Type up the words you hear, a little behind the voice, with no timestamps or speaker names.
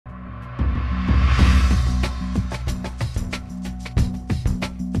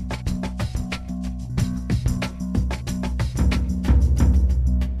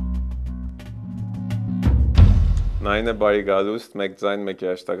Այն է բարի գալուստ, մեկ ձայն, մեկ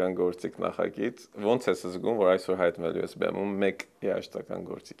երաժշտական գործիք նախագիծ։ Ոնց ես զգում, որ այսօր հայտնվելու ես բեմում մեկ երաժշտական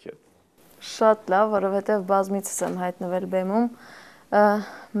գործիքի հետ։ Շատ լավ, որովհետև բազմիցս եմ հայտնվել բեմում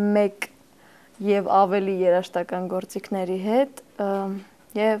մեկ եւ ավելի երաժշտական գործիքների հետ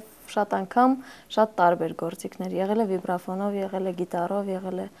եւ շատ անգամ շատ տարբեր գործիքներ, եղել է վիբրաֆոնով, եղել է գիտարով,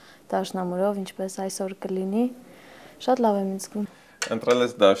 եղել է դաշնամուրով, ինչպես այսօր կլինի։ Շատ լավ եմ զգում։ Ընտրել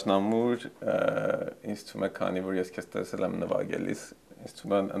ես դաշնամուր, ինձ թվում է, քանի որ ես քեզ տեսել եմ նվագելիս, ինձ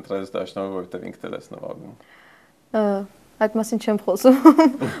թվում է ընտրել ես դաշնամուր, որովհետև ինքդ ես նվագում։ Այդ մասին չեմ խոսում,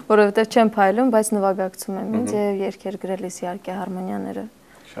 որովհետև չեմ փայլում, բայց նվագակցում եմ ինձ եւ երգեր գրելիս իհարկե հարմոնիաները։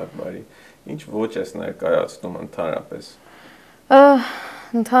 Շատ բարի։ Ինչ ոճ ես ներկայացնում ընդհանրապես։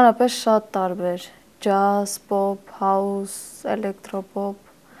 Ընդհանրապես շատ տարբեր, ջազ, պոպ, հաուս, էլեկտրոպոպ,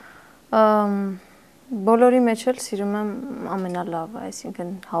 բոլորի մեջ էլ սիրում եմ ամենալավը,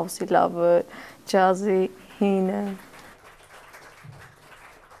 այսինքն հաուսի լավը, ջազի հինը։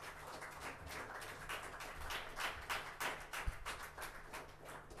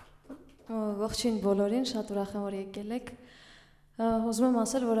 Ողջույն բոլորին, շատ ուրախ եմ, որ եկել եք։ Ուզում եմ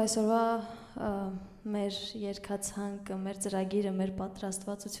ասել, որ այսօրվա մեր երգացանկը, մեր ծրագիրը, մեր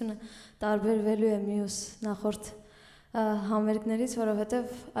պատրաստվածությունը տարբերվելու է մյուս նախորդ համերգներից, որովհետև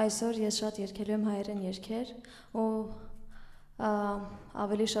այսօր ես շատ երգելու եմ հայերեն երգեր ու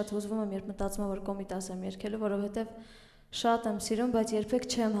ավելի շատ հուզվում եմ, երբ մտածում եմ, որ կոմիտաս եմ երգելու, որովհետև շատ եմ սիրում, բայց երբեք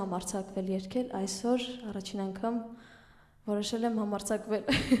չեմ համարձակվել երգել, այսօր առաջին անգամ որոշել եմ համարձակվել։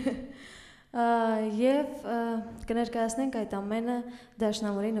 Եվ կներկայացնենք այդ ամենը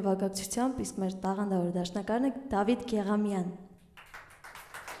դաշնամուրի նվագակցությամբ, իսկ մեր տաղանդավոր դաշնակարն է Դավիթ Գեղամյան։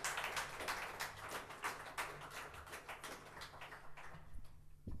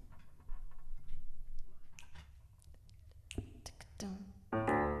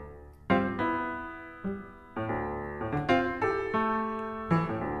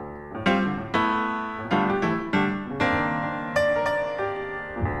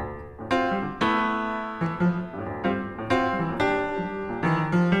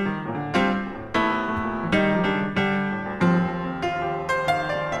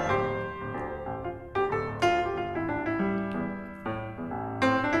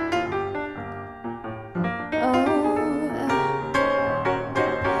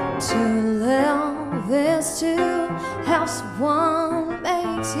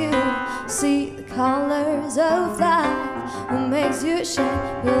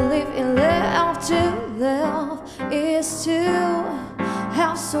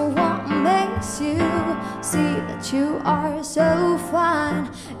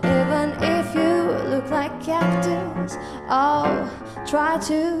 Try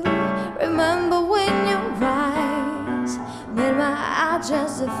to remember when you rise, made my eyes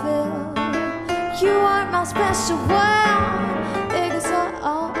just to feel you are my special one. Because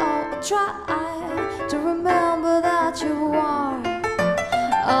try to remember that you are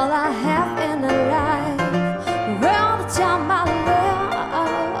all I have in a life. Around the time I love,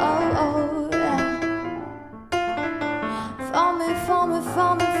 for me, for me,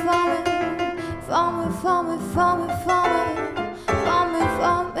 for me, for me, for me, for me, for me,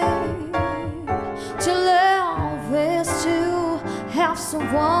 for me. To love is to have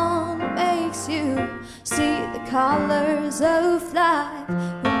someone who makes you see the colors of life,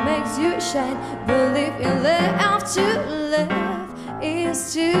 who makes you shine. Believe in love, to live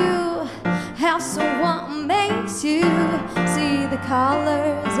is to have someone who makes you see the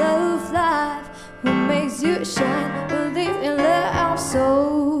colors of life, who makes you shine. Believe in love,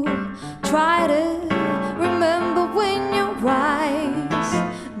 so try to remember when you rise,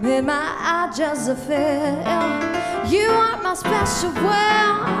 made my eyes just a feel you are my special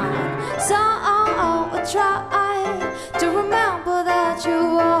one. So try to remember that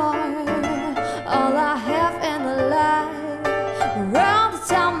you are all I have in a life. Around the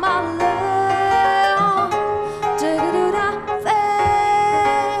time I love,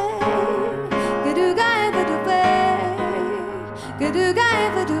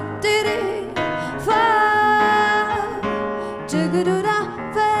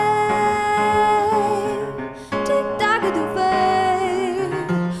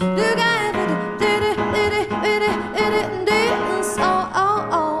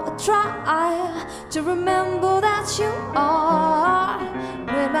 to remember that you are,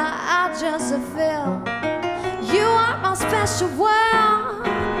 when my eyes just feel you are my special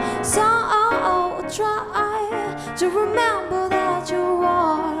one. So try to remember that you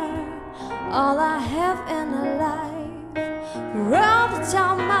are all I have in a life. For all the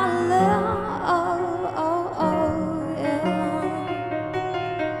time I love, yeah.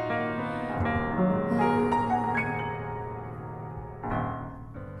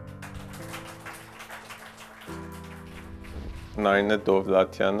 NARINE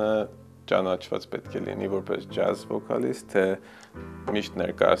DOVLATYANը ճանաչված պետք է լինի որպես ջազ վոկալիստ, թե միշտ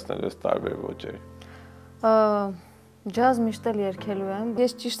ներկայացնելուց տարբեր ոճեր։ Ջազ միշտ էլ երգելու եմ։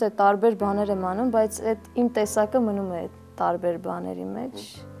 Ես ճիշտ է տարբեր բաներ եմ անում, բայց այդ իմ տեսակը մնում է տարբեր բաների մեջ,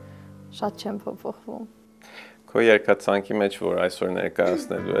 շատ չեմ փոփոխվում։ Քո երգացանկի մեջ, որ այսօր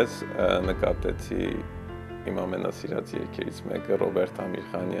ներկայացնելու ես, նկատեցի իմ ամենասիրած երգերից մեկը Ռոբերտ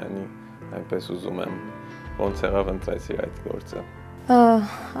Ամիրխանյանի, այնպես ուզում եմ, ոնց եղավ ընտրեցիր այդ գործը։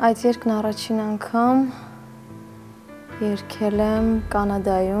 Այդ երգն առաջին անգամ երգել եմ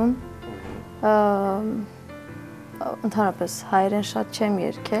Կանադայում, ընդհանրապես հայերեն շատ չեմ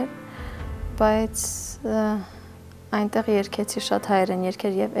երգել, բայց այնտեղ երգեցի շատ հայերեն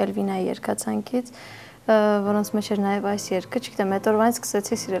երգեր եւ Էլվինայի երգացանկից, որոնց մեջ էր նաեւ այս երգը, չգիտեմ, այդ օրվանից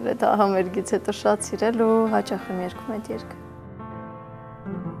սկսեցի սիրել այդ ահամերգից հետո շատ սիրել ու հաճախ եմ երգում այդ երգը։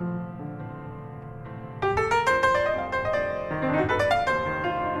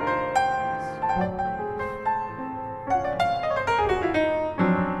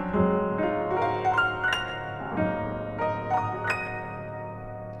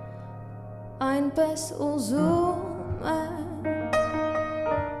 Այնպես ուզում եմ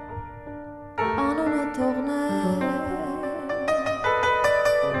անունը թողնել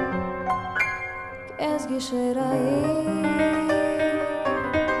Կես գիշերայի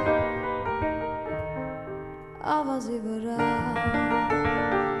ավազի վրա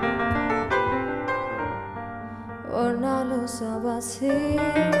Որ նա լուսաբացի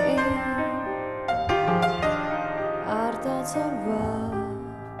արտացոլված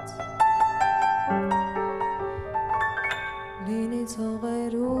Լինի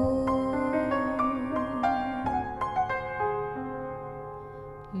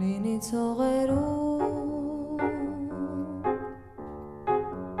ցողերում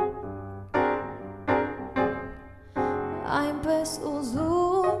Այնպես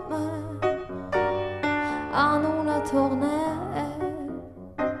ուզում եմ անունը թողնել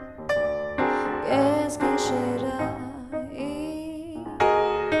Կես գիշերայի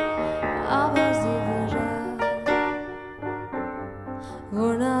ավազի վրա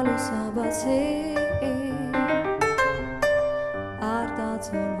Որ նա լուսաբացի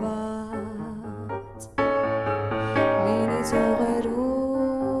արտացոլված Լինի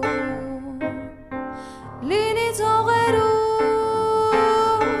ցողերում Լինի ցողերում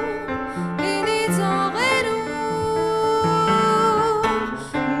Լինի ցողերում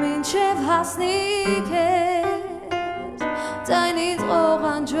Մինչև հասնի քեզ ձայնից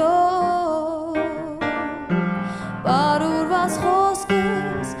ողանջով Բարուրված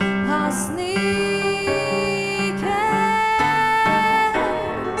խոսքս հասնի քեզ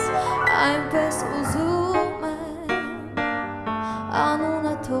Այնպես ուզում եմ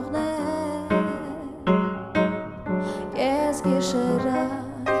անունը թողնել Ես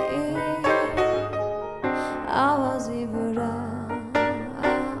գիշերայի ավազի վրա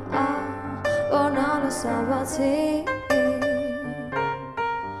Որ նա լուսաբացի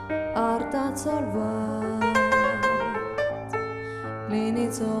արտացոլված Լինի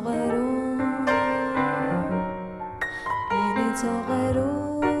ցողերում Լինի ցողերում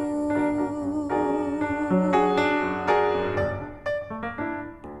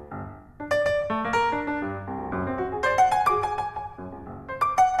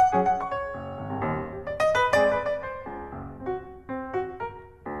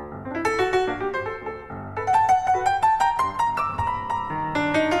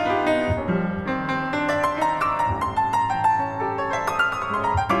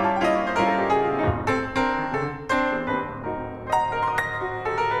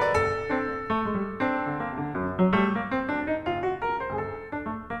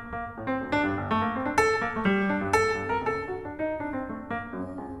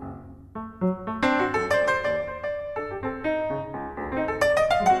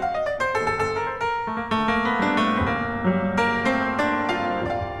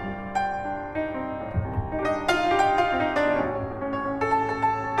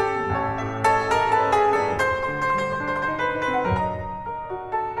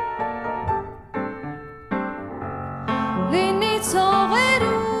Լինի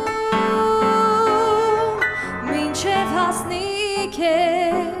ցողերում Մինչև հասնի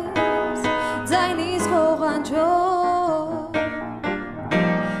քեզ ձայնից ողանջով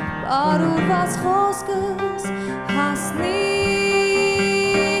Բարուրված խոսքս հասնի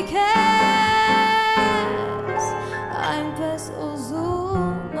քեզ Այնպես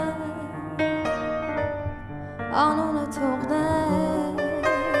ուզում եմ անունը թողնել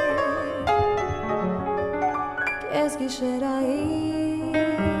Կես գիշերայի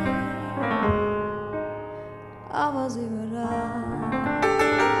ավազի վրա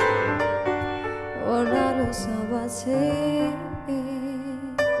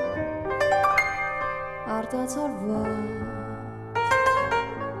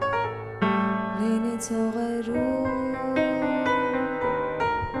լինի ծողերում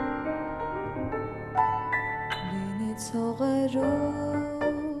լինի ծողերում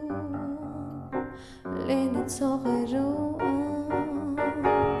լինի ծողերում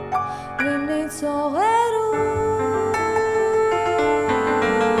լինի ծողերում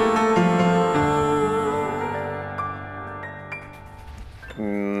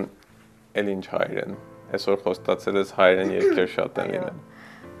Էլ ինչ հայրեն, այսօր խոստացել ես հայրեն երկեր շատ են լինել։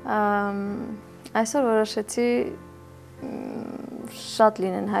 Այսօր որոշեցի շատ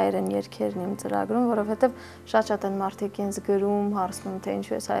լինեն հայերեն երգերն իմ ծրագրում, որովհետև շատ են մարդիկ ինձ գրում, հարցնում, թե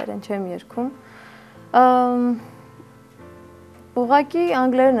ինչու ես հայերեն չեմ երգում։ Ուղղակի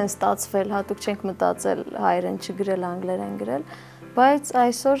անգլերեն են ստացվել, հատուկ չենք մտածել հայերեն չգրել, անգլերեն գրել, բայց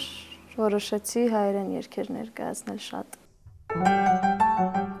այսօր որոշեցի հայերեն երգեր ներկայացնել շատ։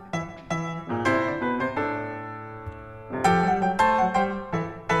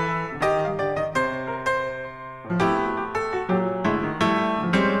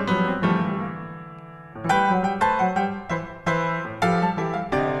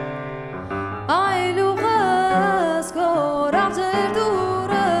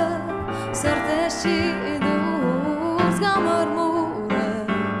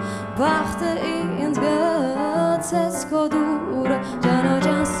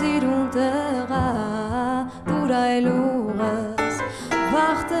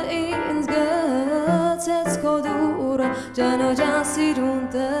 Ջանոջան սիրուն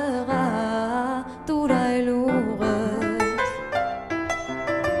տղա դուր այլուղս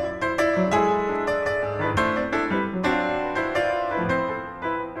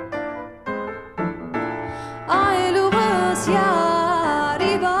Այլուղս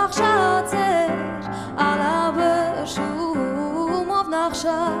յարի բախշած էր ալավը շումով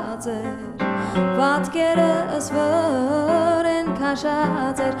նախշած էր պատկերս վր են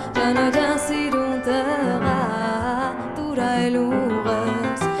քաշած էր Ջանոջան սիրուն տղա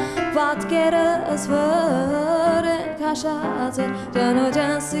Այլուղս պատկերս վր են քաշած էր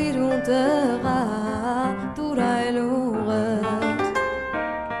Ջանոջան սիրուն տղա դուր այլուղս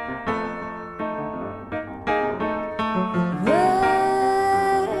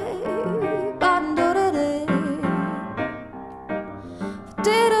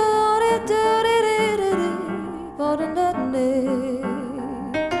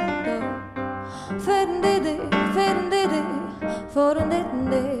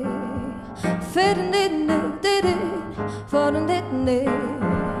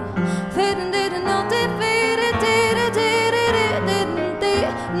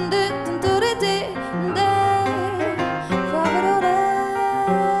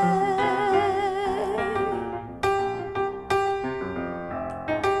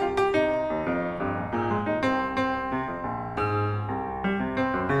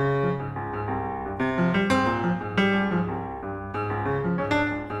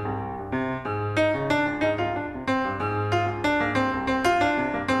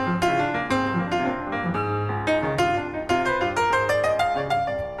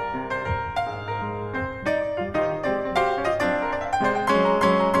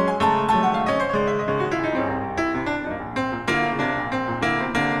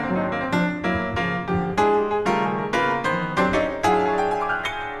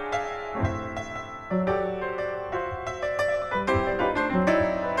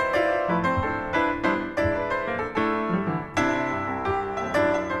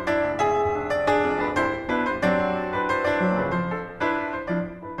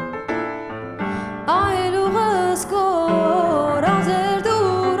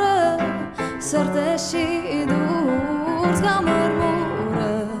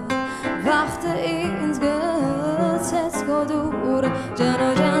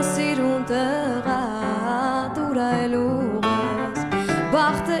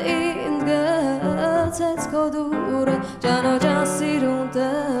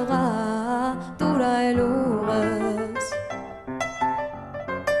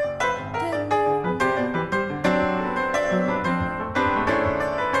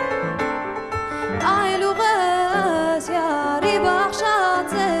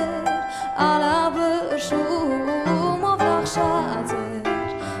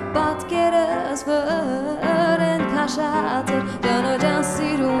Ջանոջան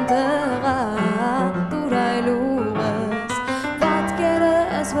սիրուն տղա դուր այլուղս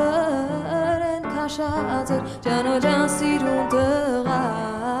պատկերս վր են քաշած էր Ջանոջան սիրուն տղա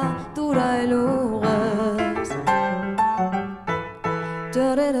դուր այլուղս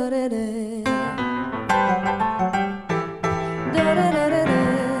Դարերարերը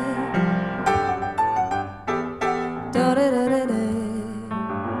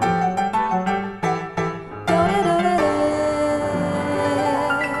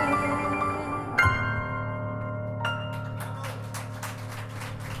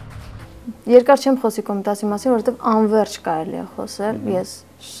երկար չեմ խոսի կոմիտասի մասին, որովհետև անverջ կարելի է խոսել։ Ես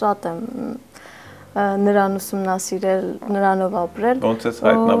շատ եմ նրան ուսումնասիրել, նրանով ապրել։ Ոնց է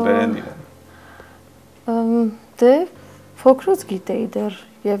հայտնաբերել իրեն։ Դե փոքրուց գիտեի դեռ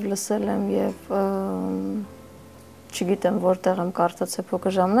եւ լսել եմ եւ չգիտեմ որտեղ եմ կարդացել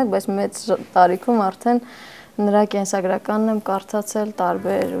փոքր ժամանակ, բայց մեծ տարիքում արդեն նրա կենսագրականն եմ կարդացել,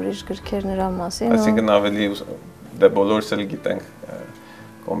 տարբեր ուրիշ գրքեր նրա մասին։ Այսինքն ավելի դե բոլորս էլ գիտենք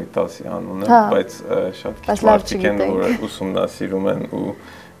կոմիտասի անունը, բայց շատ քիչ մարդիկ են, որ ուսումնասիրում են ու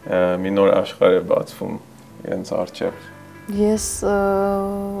մի նոր աշխարհ է բացվում իրենց առջև։ Ես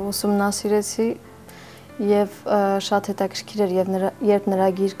ուսումնասիրեցի եւ շատ հետաքրքիր էր եւ երբ նրա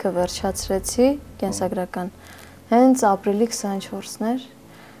գիրքը վերջացրեցի կենսագրական, հենց ապրիլի 24-ն էր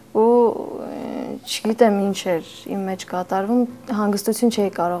ու չգիտեմ ինչ էր իմ մեջ կատարվում, հանգստություն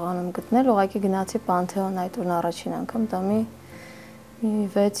չէի կարողանում գտնել, ուղղակի գնացի Պանթեոն այդ օրն առաջին անգամ, դա մի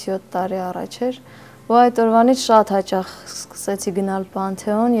 6-7 տարի առաջ էր, ու այդ օրվանից շատ հաճախ սկսեցի գնալ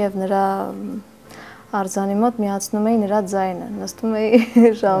Պանթեոն եւ նրա արձանի մոտ միացնում էի նրա ձայնը, նստում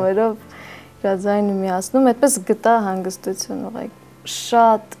էի ժամերով նրա ձայնը միացնում, այդպես գտա հանգստություն, ուղղակի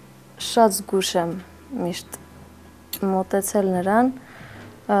շատ զգուշ եմ միշտ մոտեցել նրան,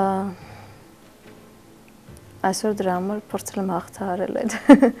 այսօր դրա համար փորձել եմ հաղթահարել այդ։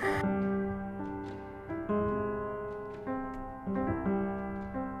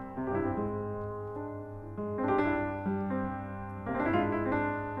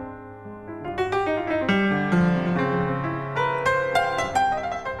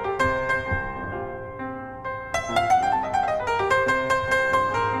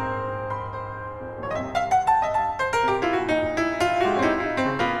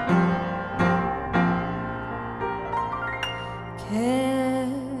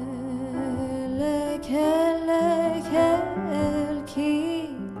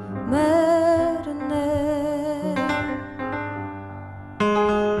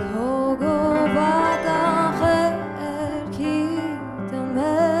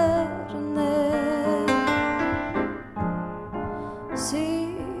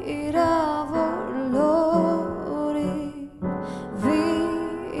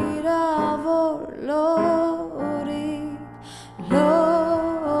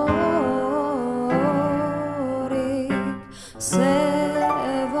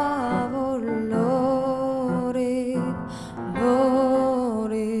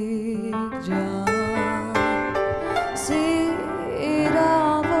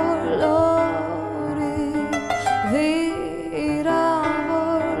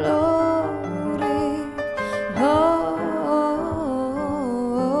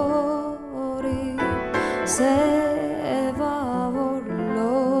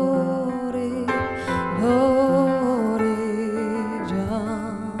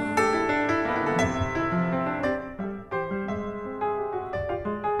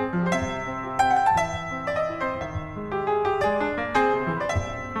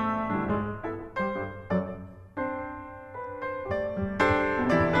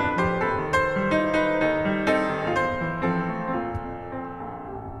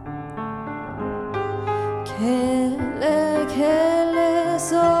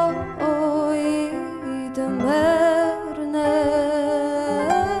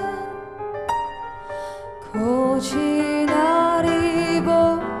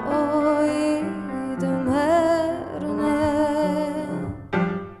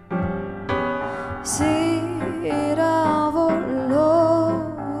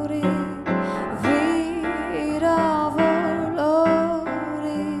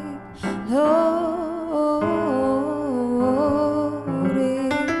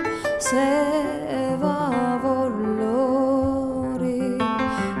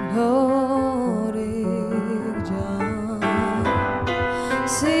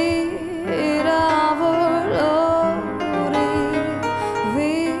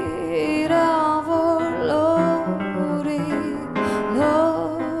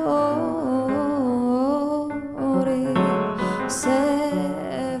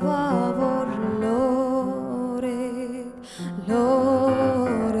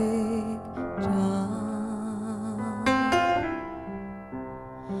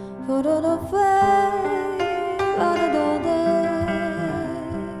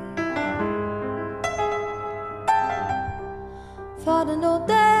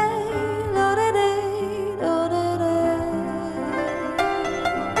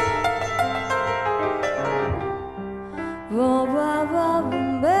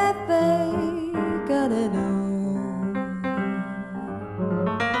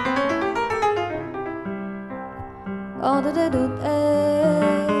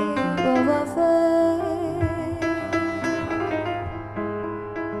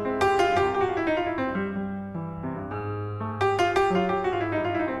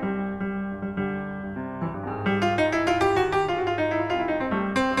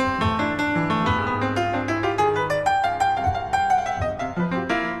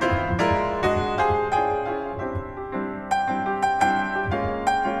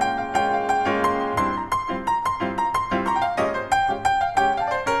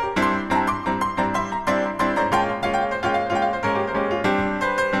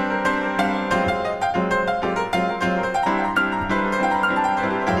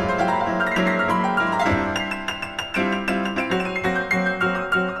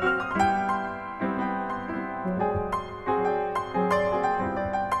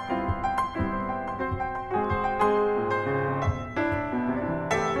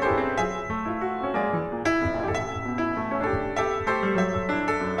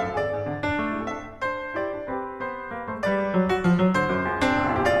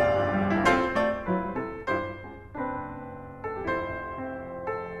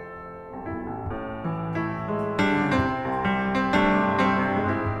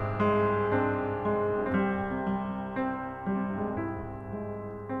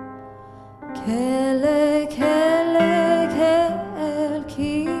 Kele kele kel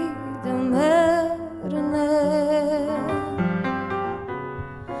ki demerne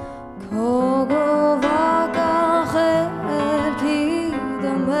Kogo vaka kel ki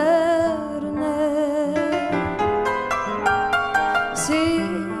demerne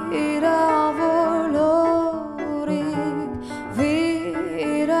Sira volorik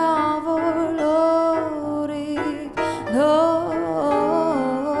vira volorik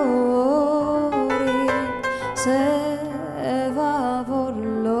Seva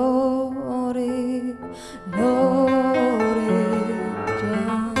vorlori, lori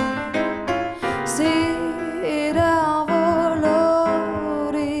jan. Sira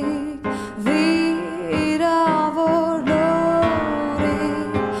vorlori, vira vorlori,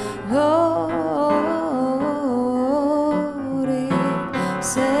 lori.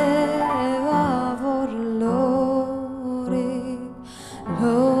 Seva vorlori,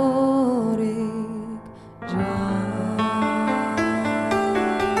 lori jan.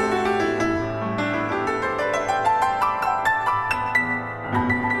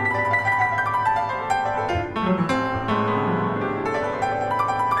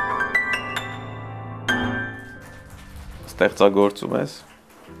 Ստեղծագործում ես։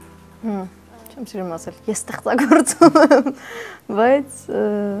 Չեմ սիրում ասել, ես ստեղծագործում եմ, բայց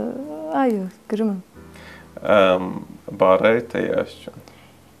այո, գրում եմ։ Բառեր թե երաժշտություն։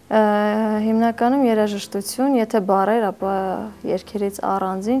 Հիմնականում երաժշտություն, եթե բառեր, ապա երգերից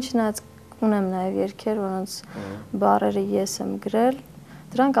առանձին, չնայած ունեմ նաև երգեր, որոնց բառերը ես եմ գրել,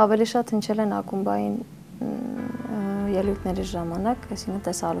 դրանք ավելի շատ հնչել են ակումբային ելույթների ժամանակ, այսինքն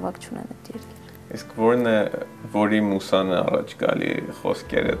տեսահոլովակ չունեն այդ երգերը։ Իսկ որն է, որի մուսան է առաջ գալի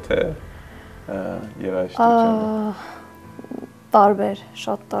խոսքերը թե երաժշտությունը։ Տարբեր,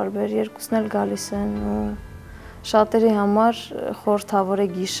 շատ տարբեր, երկուսն էլ գալիս են ու շատերի համար խորհրդավոր է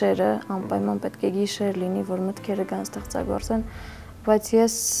գիշերը, անպայման պետք է գիշեր լինի, որ մտքերը կան ստեղծագործեն, բայց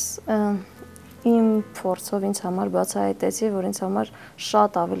ես իմ փորձով ինձ համար բացահայտեցի, որ ինձ համար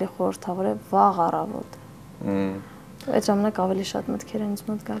շատ ավելի խորհրդավոր է վաղ առավոտ։ Այդ ժամանակ ավելի շատ մտքեր են ինձ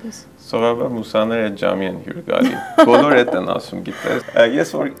մոտ գալիս։ Սովորաբար մուսաները ջամի են հյուր գալի։ Բոլոր էդ են ասում, գիտես։ Ես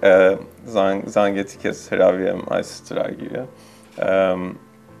որ զանգեցի քեզ հրավիրեմ այս ծրագիրը,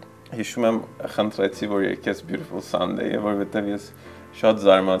 հիշում եմ խնդրեցի, որ երգես Beautiful Sunday-ը, որովհետև ես շատ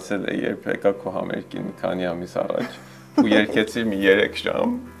զարմացել էի, երբ եկա քո համերգին մի քանի ամիս առաջ, ու երգեցի մի 3 ժամ,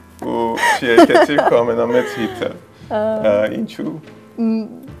 ու չերգեցի քո ամենամեծ հիթը։ Ինչու՞։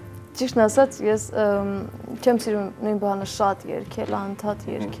 Ճիշտն ասած, ես չեմ սիրում նույն բանը շատ երգել, անընդհատ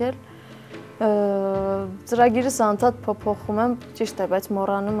երգել։ Ծրագիրս անընդհատ փոփոխում եմ, ճիշտ է, բայց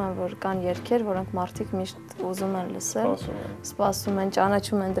մոռանում եմ, որ կան երգեր, որոնք մարդիկ միշտ ուզում են լսել, սպասում են,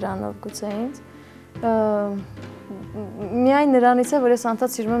 ճանաչում են դրանով գուցե ինձ։ Միայն նրանից է, որ ես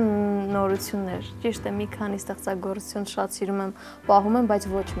անընդհատ սիրում եմ նորություններ։ Ճիշտ է, մի քանի ստեղծագործություն շատ սիրում եմ, պահում եմ, բայց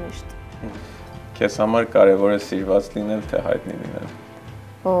ոչ միշտ։ Քեզ համար կարևոր է սիրված լինել, թե հայտնի լինել։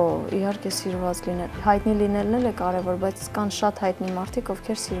 Իհարկե սիրված լինել, հայտնի լինելն էլ է կարևոր, բայց կան շատ հայտնի մարդիկ,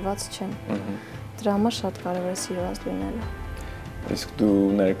 ովքեր սիրված չեն։ Դրա համար շատ կարևոր է սիրված լինելը։ Իսկ դու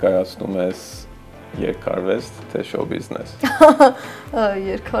ներկայացնում ես երկարվեստ, թե շոու բիզնես։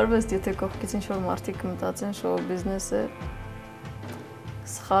 Երկարվեստ, եթե կողքից ինչ-որ մարդիկ մտածեն շոու բիզնեսը,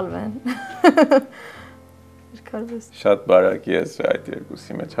 սխալվեն։ Երկարվեստ։ Շատ բարակ ես այդ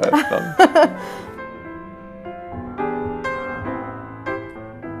երկուսի մեջ Հայաստան։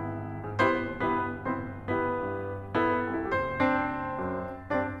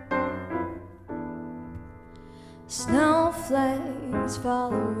 Snowflakes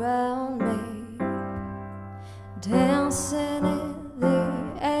fall around me, dancing in the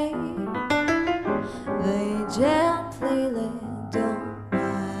air. They gently land on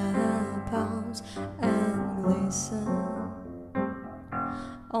my palms and glisten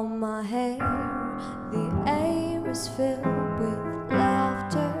on my hair. The air is filled with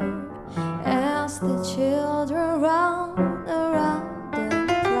laughter as the children run around the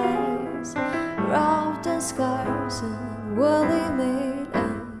place, wrapped in scarves and woolly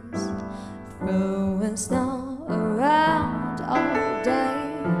maidens, throwing snow around all day,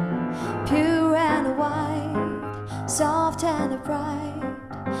 pure and white, soft and bright,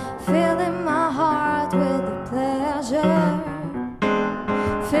 filling my heart with the pleasure,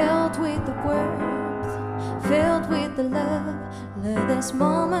 filled with the warmth, filled with the love. Let this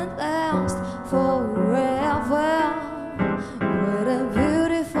moment last forever. What a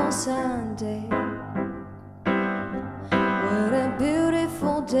beautiful Sunday. What a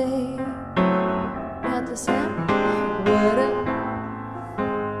beautiful day. Not the same. What a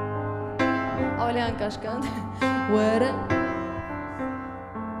Olyan Kashkan. What a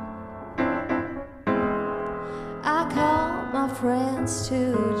I call my friends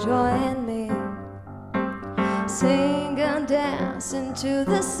to join me, sing and dance into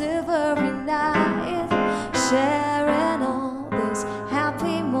the silvery night, sharing all these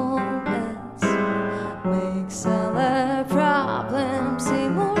happy moments makes all our problems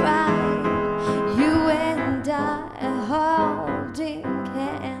seem alright. You and I are holding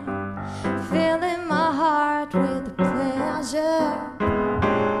hands, filling my heart with pleasure,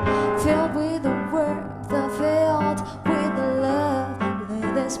 filled with the warmth, filled with the love.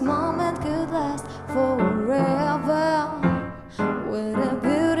 That this moment could last forever. What a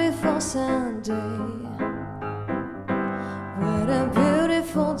beautiful Sunday. What a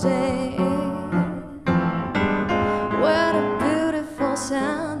beautiful day. What a beautiful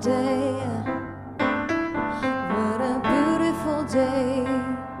Sunday. What a beautiful day.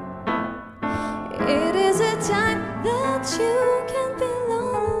 It is a time that you can be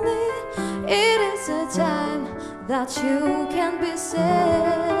lonely. It is a time that you can be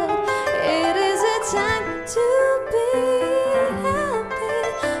sad. It is a time to be happy.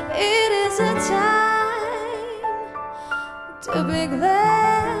 It is a time to be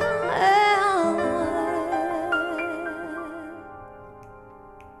glad.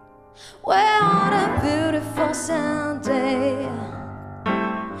 What a beautiful Sunday.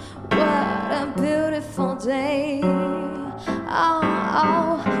 What a beautiful day. Oh,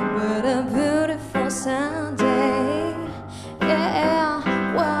 oh, what a beautiful Sunday. Yeah,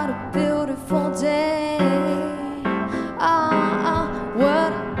 what a beautiful day. Oh, oh,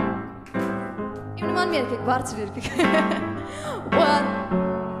 what. Именно ман еркек, бարձր еркек. What.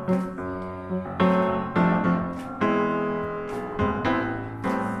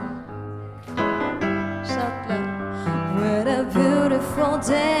 What a beautiful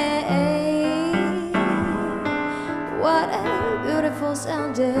day. What a beautiful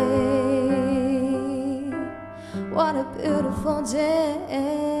Sunday. What a beautiful day.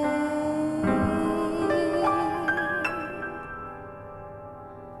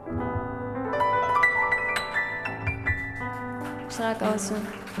 Շնորհակալություն։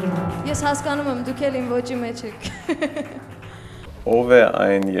 Ես հասկանում եմ, դուք էլ իմ ոճի մեջ եք։ Ով է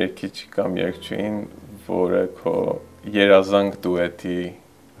այն երգիչ կամ երգչուհին, որը քո երազանք դուետի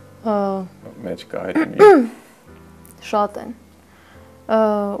մեջ կա հայտնի։ Շատ են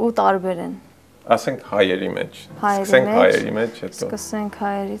ու տարբեր են։ Ասենք հայերի մեջ։ Սկսենք հայերի մեջ, հետո։ Սկսենք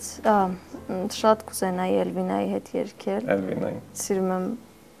հայերից, շատ կուզենայի Էլվինայի հետ երգել։ Էլվինային։ Սիրում եմ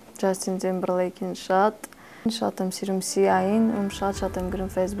Ջասթին Տիմբերլեյքին շատ եմ սիրում Սիային, ում շատ եմ գրում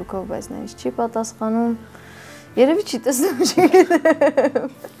Facebook-ով, բայց նա ինձ չի պատասխանում։ Երևի չի տեսնում, չգիտեմ։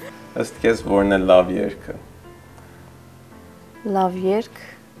 Ըստ քեզ որն է լավ երգը։ Լավ երգ,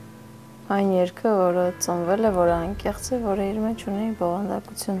 այն երգը, որը ծնվել է, որը անկեղծ է, որը իր մեջ ունի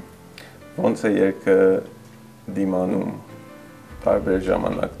բովանդակություն։ Ոնց է երգը դիմանում տարբեր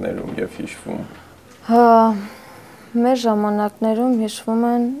ժամանակներում եւ հիշվում։ Մեր ժամանակներում հիշվում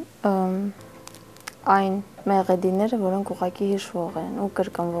են այն մեղեդիները, որոնք ուղղակի հիշվող են ու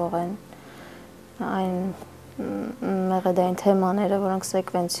կրկնվող են, այն մեղեդային թեմաները, որոնք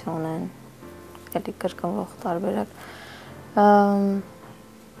սեկվենցիոն են, էլի կրկնվող տարբերակ։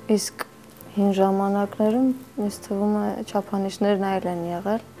 Իսկ հին ժամանակներում ինձ թվում է չափանիշներն այլ են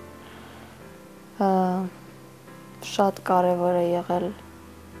եղել, շատ կարևոր է եղել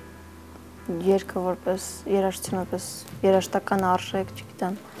երգը որպես երաժշտություն, որպես երաժշտական արժեք,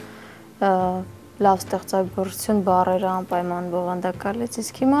 չգիտեմ, լավ ստեղծագործություն, բառերը անպայման բովանդակալից,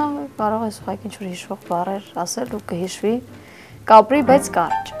 իսկ հիմա կարող ես ուղղակի ինչ-որ հիշվող բառեր ասել ու կհիշվի, կապրի, բայց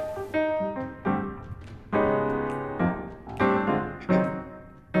կարճ։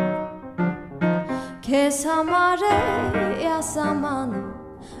 Քեզ համար է ասամանը,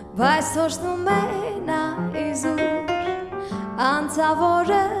 բայց թոշնում է նա իզուր,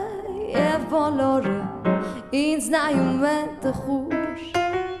 անցավորը և բոլորը ինձ նայում են տխուր,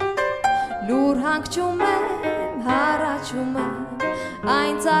 լուր հանգչում եմ, հարաճում եմ,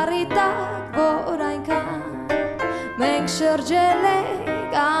 այն ծառի տակ, որ այնքան մենք շրջել ենք,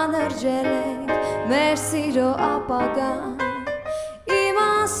 անրջել ենք, մեր սիրո ապագան, իմ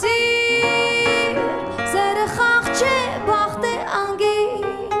անսիր, սերը խաղ չէ, բախտ է անգին,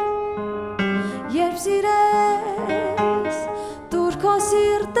 երբ սիրես, տուր քո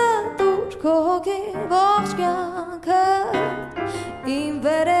սիրտը, տուր քո հոգին, ողջ կյանքը, իմ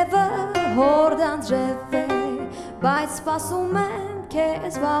վերևը հորդանձրև է, բայց սպասում եմ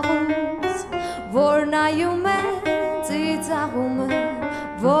քեզ վաղուց, որ նայում եմ, ծիծաղում եմ,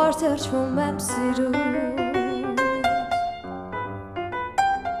 որ թրջվում եմ սիրուց։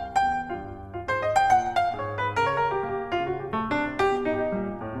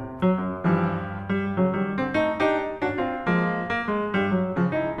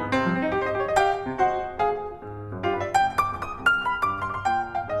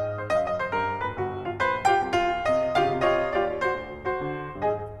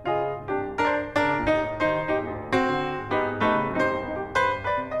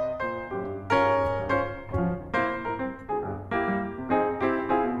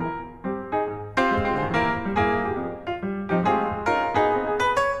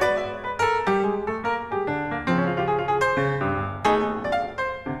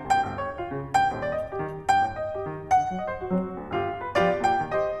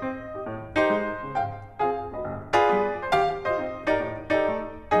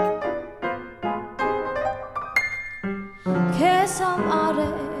 amare,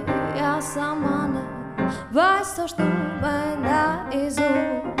 yes amane, vais toshtum na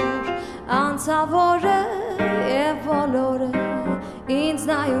izur, ansavore e volore, inz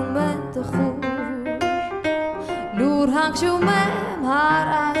nayum et khur, lur hangshum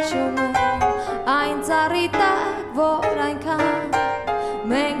harachum, ein zaritak vor ein kan,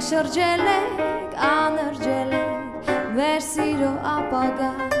 meng sherjelek anerjelek, versiro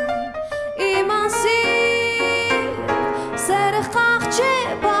apaga, imansi. Serech che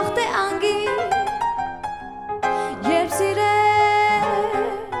bachte angi Yerb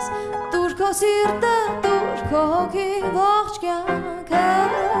sires Turko sirte Turko ki vochkjanke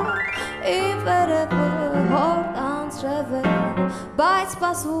In verre hort ansreve Beits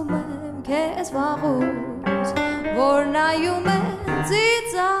pasumem kes varus Vor nayumen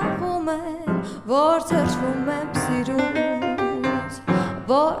zitzachumen Vor terchvumem sirus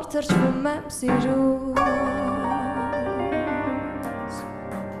Vor terchvumem sirus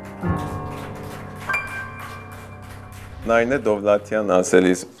Նարինե Դովլատյան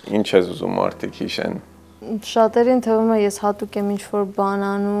ասելիս ինչ ես ուզում մարդիկ հիշեն։ Շատերին թվում է ես հատուկ եմ ինչ-որ բան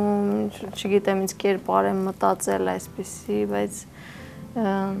անում, չգիտեմ ինձ կերպար եմ մտածել այսպեսի, բայց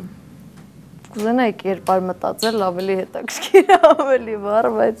կուզենայի կերպար մտածել ավելի հետաքրքիր ավելի բառ,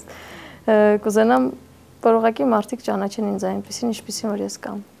 բայց կուզենամ որ ուղղակի մարդիկ ճանաչեն ինձ այնպեսին, ինչպեսին որ ես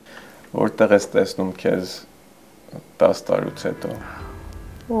կամ։ Որտեղ ես տեսնում քեզ 10 տարուց հետո։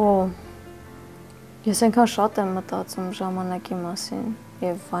 Ես այնքան շատ եմ մտածում ժամանակի մասին,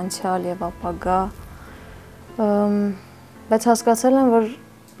 եւ անցյալ եւ ապագա, բայց հասկացել եմ, որ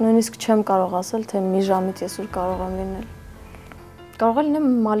նույնիսկ չեմ կարող ասել, թե մի ժամից ես ուր կարող եմ լինել։ Կարող է լինեմ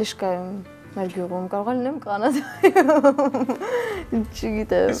Մալիշկայում, մեր գյուղում, կարող է լինեմ Կանադայում,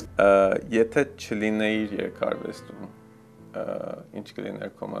 չգիտեմ։ Եթե չլինեիր երգարվեստում, ինչ կլիներ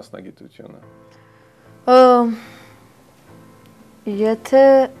քո մասնագիտությունը։ Եթե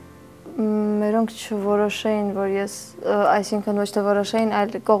մերոնք չորոշեին, որ ես, այսինքն ոչ թե որոշեին,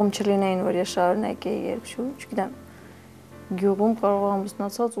 այլ կողմ չլինեին, որ ես շարունակեի երգչու, չգիտեմ, գյուղում կարող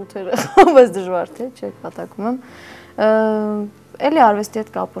ամուսնացած 8 երեխա, բայց դժվար թե, չէ, պատակում եմ, էլի արվեստի հետ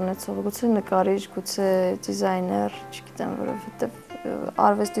կապ ունեցող, գուցե նկարիչ, գուցե դիզայներ, չգիտեմ, որովհետև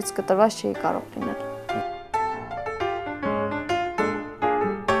արվեստից կտրված չէի կարող լինել։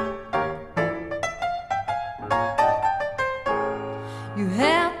 You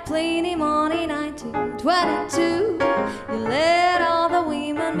had plenty money, 1922. You let all the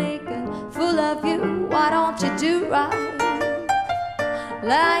women make a fool of you. Why don't you do right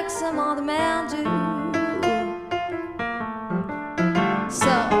like some other men do? So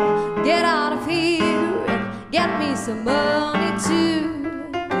get out of here and get me some money too.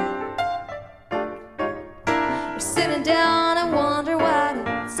 You're sitting down and wonder what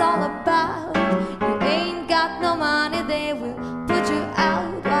it's all about. You ain't got no money, they will put you out.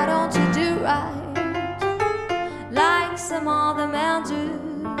 Why don't you do right like some other men do?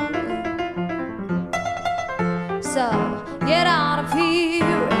 So get out of here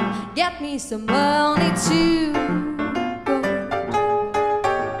and get me some money too.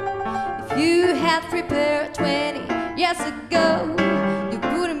 If you had prepared 20 years ago, you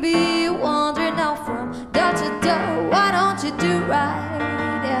wouldn't be wandering out from door to door. Why don't you do right,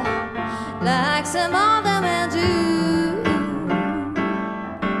 yeah, like some other men do?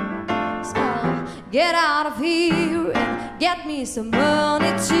 So get out of here and get me some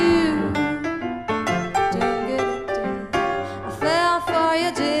money too. I fell for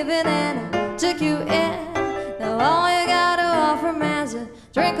your driven and I took you in. Now all you gotta offer man's a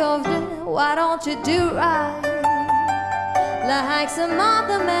drink of gin. Why don't you do right like some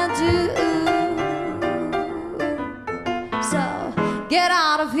other men do? So get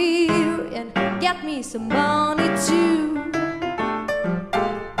out of here and get me some money too.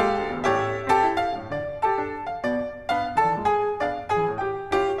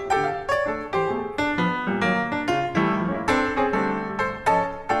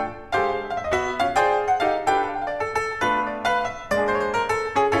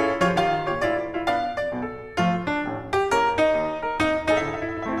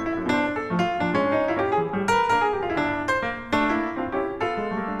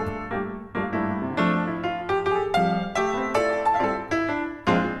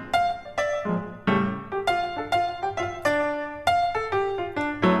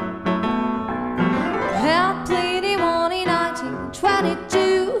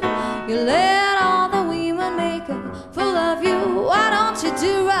 You let all the women make a fool of you. Why don't you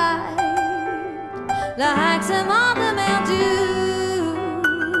do right like some other men do?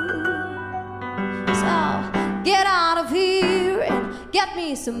 So get out of here and get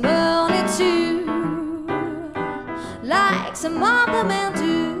me some money too, like like some other men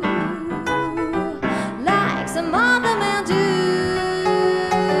do, like some other men do.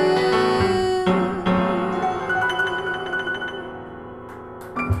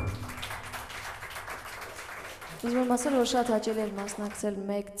 Ուզում եմ ասել, որ շատ հաճելի էր մասնակցել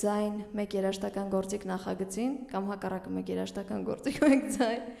մեկ ձայն, մեկ երաժշտական գործիք նախագծին, կամ հակառակը մեկ երաժշտական գործիք, մեկ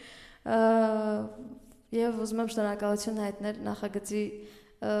ձայն։ Եվ ուզում եմ շնորհակալություն հայտնել նախագծի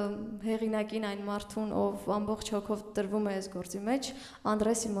հեղինակին, այն մարդուն, ով ամբողջ հոգով տրվում է այս գործի մեջ,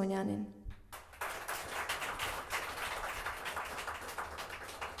 Անդրե Սիմոնյանին։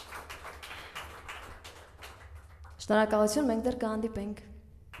 Շնորհակալություն, մենք դեռ կհանդիպենք։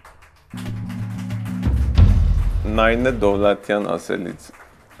 Նարինե Դովլատյան ասելից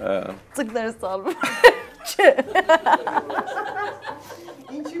Ծկներս ծալվում չէ։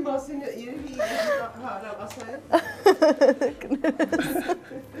 Ինչի մասին երևի հարավ ասել։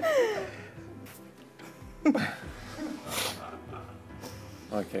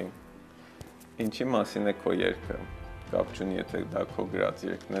 Okay. Ինչի մասին է քո երգը։ Կապ չունի, եթե դա քո գրած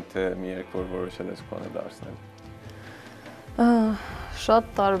երգն է, թե մի երգ, որ որոշել ես քոնը դարձնել։ Շատ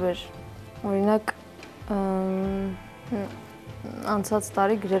տարբեր։ Օրինակ անցած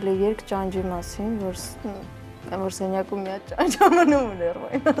տարի գրել է երգ ճանճի մասին, որ սենյակում մի հատ ճանճ ամնում ուներ,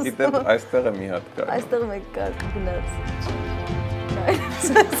 այն ասում։ Գիտեմ, այստեղ է մի հատ կար։ Այստեղ մեկ կար գնաց։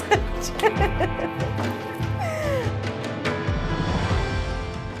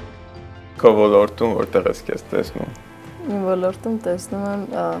 Քո ոլորտում որտեղ ես քեզ տեսնում։ Իմ ոլորտում տեսնում եմ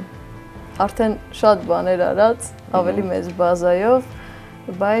արդեն շատ բաներ արած, ավելի մեծ բազայով,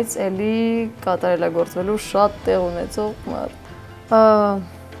 բայց էլի կատարելագործվելու շատ տեղ ունեցող մարդ։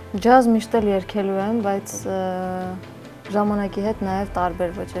 Ջազ միշտ էլ երգելու եմ, բայց ժամանակի հետ նաև տարբեր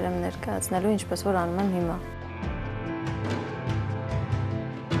ոճեր եմ ներկայացնելու, ինչպես որ անում եմ հիմա։